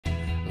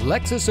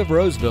Lexus of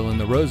Roseville in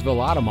the Roseville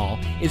Automall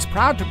is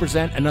proud to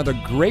present another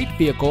great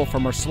vehicle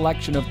from our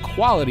selection of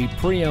quality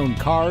pre-owned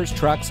cars,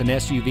 trucks, and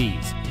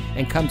SUVs,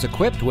 and comes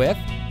equipped with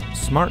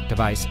smart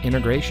device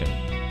integration,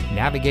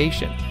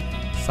 navigation,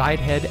 side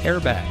head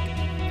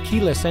airbag,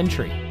 keyless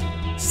entry,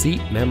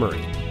 seat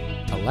memory,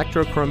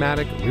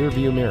 electrochromatic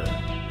rear-view mirror,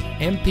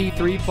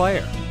 MP3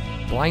 player,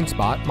 blind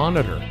spot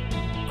monitor,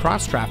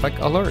 cross-traffic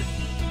alert,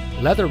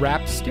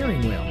 leather-wrapped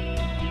steering wheel,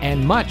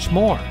 and much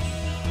more.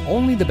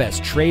 Only the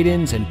best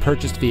trade-ins and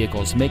purchased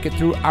vehicles make it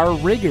through our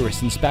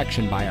rigorous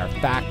inspection by our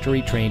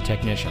factory-trained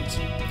technicians.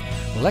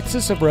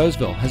 Lexus of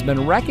Roseville has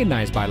been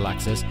recognized by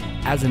Lexus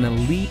as an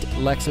elite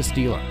Lexus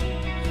dealer.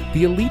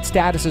 The elite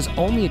status is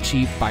only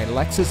achieved by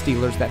Lexus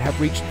dealers that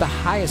have reached the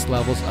highest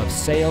levels of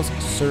sales,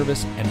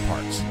 service, and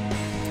parts.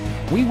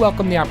 We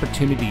welcome the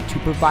opportunity to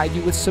provide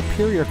you with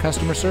superior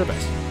customer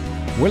service.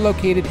 We're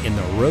located in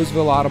the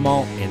Roseville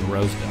Automall in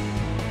Roseville.